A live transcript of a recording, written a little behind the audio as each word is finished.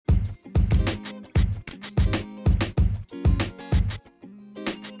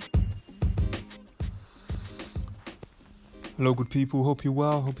Hello, good people. Hope you're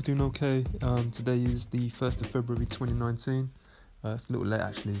well. Hope you're doing okay. Today is the 1st of February 2019. It's a little late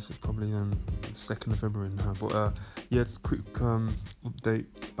actually, so it's probably 2nd of February now. But yeah, it's a quick update.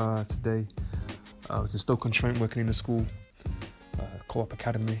 Today I was in Stoke-on-Trent working in a school, Co-op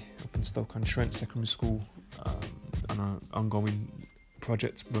Academy up in Stoke-on-Trent Secondary School, on an ongoing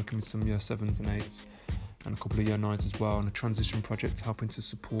project working with some Year 7s and 8s and a couple of Year 9s as well on a transition project helping to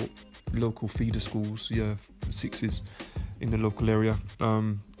support local feeder schools, Year 6s in the local area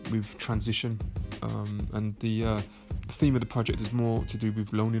with transition, and the theme of the project is more to do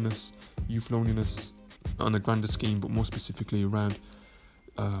with loneliness, youth loneliness on a grander scheme, but more specifically around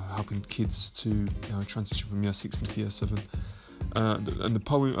helping kids to transition from Year 6 into Year 7. And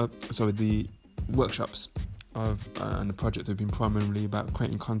the workshops and the project have been primarily about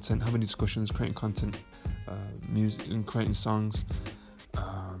creating content, having discussions, creating content, music, and creating songs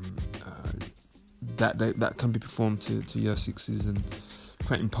that can be performed to Year 6s, and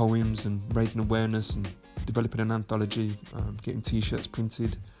creating poems and raising awareness and developing an anthology, getting t-shirts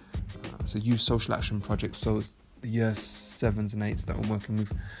printed. So youth social action projects. So the Year 7s and 8s that I'm working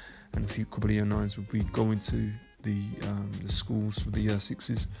with and a couple of Year 9s will be going to the schools with the Year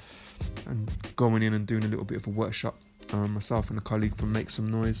 6s and going in and doing a little bit of a workshop. Myself and a colleague from Make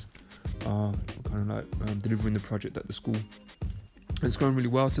Some Noise are delivering the project at the school. It's going really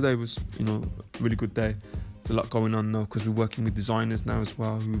well. Today was, a really good day. There's a lot going on now because we're working with designers now as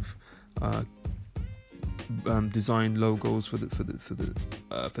well who've designed logos for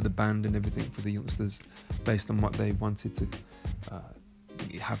the band and everything for the youngsters based on what they wanted to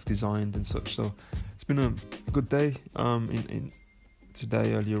have designed and such. So it's been a good day in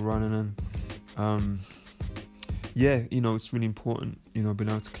today earlier on, and it's really important, being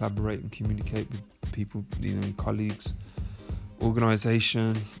able to collaborate and communicate with people, colleagues,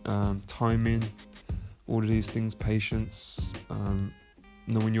 organisation, timing, all of these things, patience,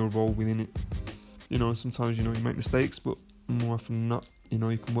 knowing your role within it. Sometimes, you make mistakes, but more often than not, you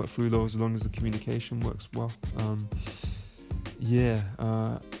can work through those as long as the communication works well.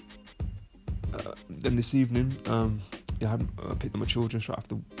 Then this evening, I picked up my children straight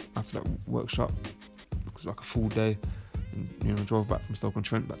after that workshop. It was like a full day, and drove back from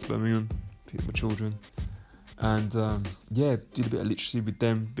Stoke-on-Trent back to Birmingham, picked up my children. And did a bit of literacy with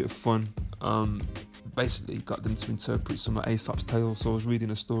them, a bit of fun. Basically got them to interpret some of Aesop's tales. So I was reading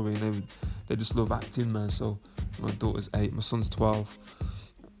a story and they just love acting, man. So my daughter's 8, my son's 12.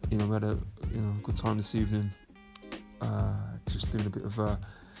 We had a good time this evening. Just doing a bit of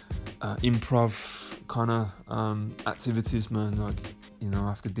improv kind of activities, man. Like,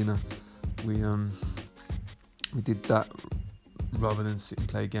 after dinner we did that rather than sit and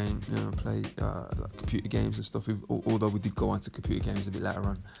play game, play like computer games and stuff. Although we did go on to computer games a bit later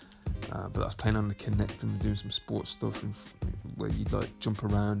on, but I was playing on the Kinect and doing some sports stuff where you'd like jump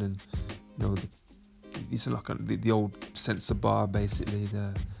around and it's like the old sensor bar basically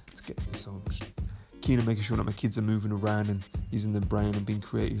there to get. So I'm just keen on making sure that my kids are moving around and using their brain and being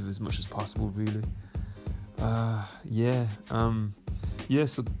creative as much as possible, really.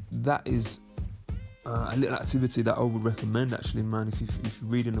 So that is a little activity that I would recommend, actually, man. If you're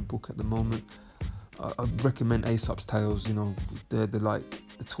reading a book at the moment, I'd recommend Aesop's tales. They're like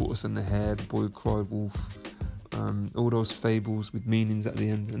the tortoise and the hare, the boy who cried wolf, all those fables with meanings at the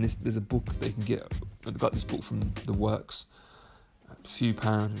end. And there's a book that you can get. I got this book from The Works, a few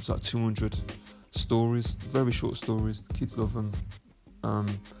pounds. It was like 200 stories, very short stories. The kids love them.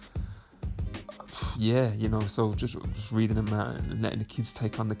 So just reading them out and letting the kids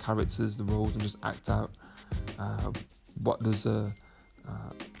take on the characters, the roles, and just act out what does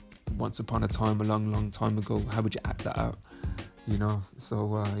once upon a time, a long time ago, how would you act that out? So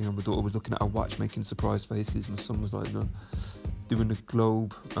my daughter was looking at her watch, making surprise faces. My son was like, doing the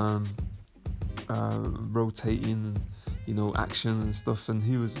globe, rotating, action and stuff, and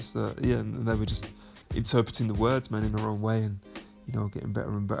he was just and they were just interpreting the words, man, in their own way, and getting better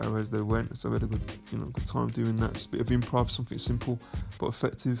and better as they went. So we had a good time doing that. Just a bit of improv, something simple but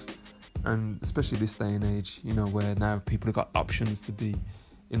effective. And especially this day and age, where now people have got options to be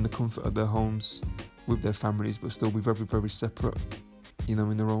in the comfort of their homes with their families, but still be very, very separate,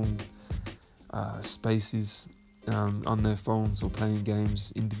 in their own spaces, on their phones or playing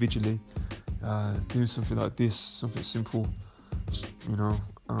games individually. Doing something like this, something simple,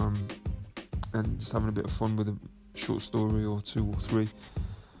 and just having a bit of fun with a short story or 2 or 3,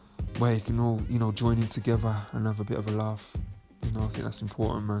 where you can all, join in together and have a bit of a laugh. I think that's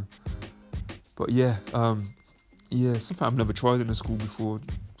important, man. But something I've never tried in a school before.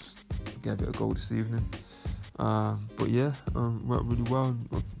 Just gave it a go this evening. Worked really well.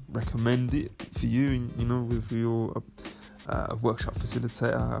 I recommend it for you, and with your a workshop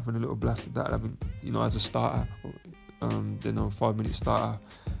facilitator, having a little blast at that, having, as a starter, 5-minute starter,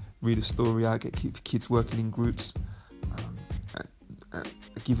 read a story out, keep kids working in groups, and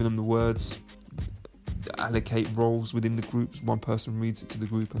giving them the words, allocate roles within the groups. One person reads it to the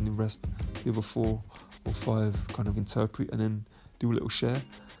group and the other 4 or 5 kind of interpret and then do a little share.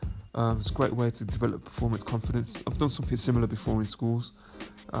 It's a great way to develop performance confidence. I've done something similar before in schools,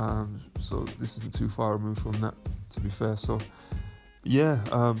 so this isn't too far removed from that, to be fair. So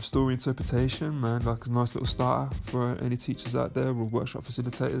yeah, story interpretation, man, like a nice little starter for any teachers out there or workshop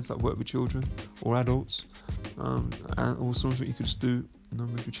facilitators that work with children or adults, and also something you could just do,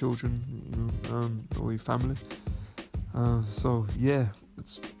 with your children, or your family. So yeah,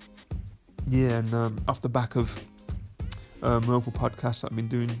 and off the back of multiple podcasts that I've been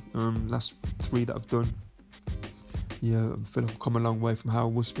doing, last 3 that I've done, I feel like I've come a long way from how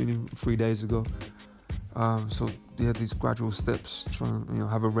I was feeling 3 days ago. So yeah, these gradual steps, try and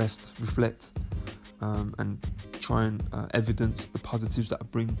have a rest, reflect, and try and evidence the positives that I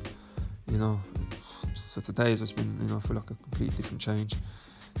bring. So today has just been, I feel like a completely different change.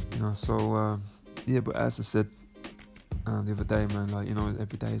 So but as I said the other day, man, like,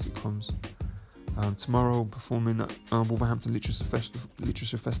 every day as it comes. Tomorrow I'm performing at Wolverhampton Literature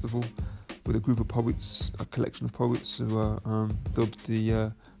Festival with a group of poets, a collection of poets who are dubbed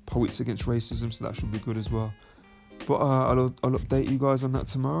the Poets Against Racism, so that should be good as well. But I'll update you guys on that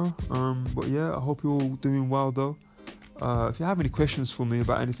tomorrow. But yeah, I hope you're all doing well though. If you have any questions for me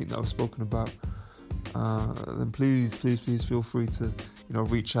about anything that I've spoken about, then please feel free to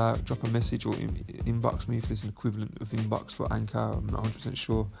reach out, drop a message, or inbox me if there's an equivalent of inbox for Anchor. I'm not 100%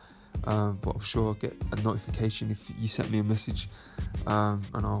 sure, but I'm sure I'll get a notification if you sent me a message, and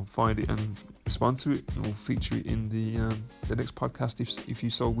I'll find it and respond to it, and we'll feature it in the next podcast if you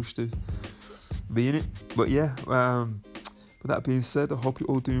so wish to be in it. But yeah, with that being said, I hope you're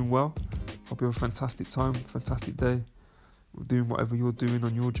all doing well. Hope you have a fantastic time, fantastic day, doing whatever you're doing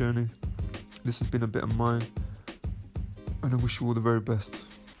on your journey. This has been a bit of mine, and I wish you all the very best.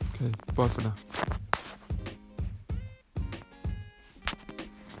 Okay, bye for now.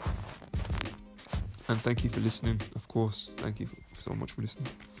 And thank you for listening, of course. Thank you so much for listening.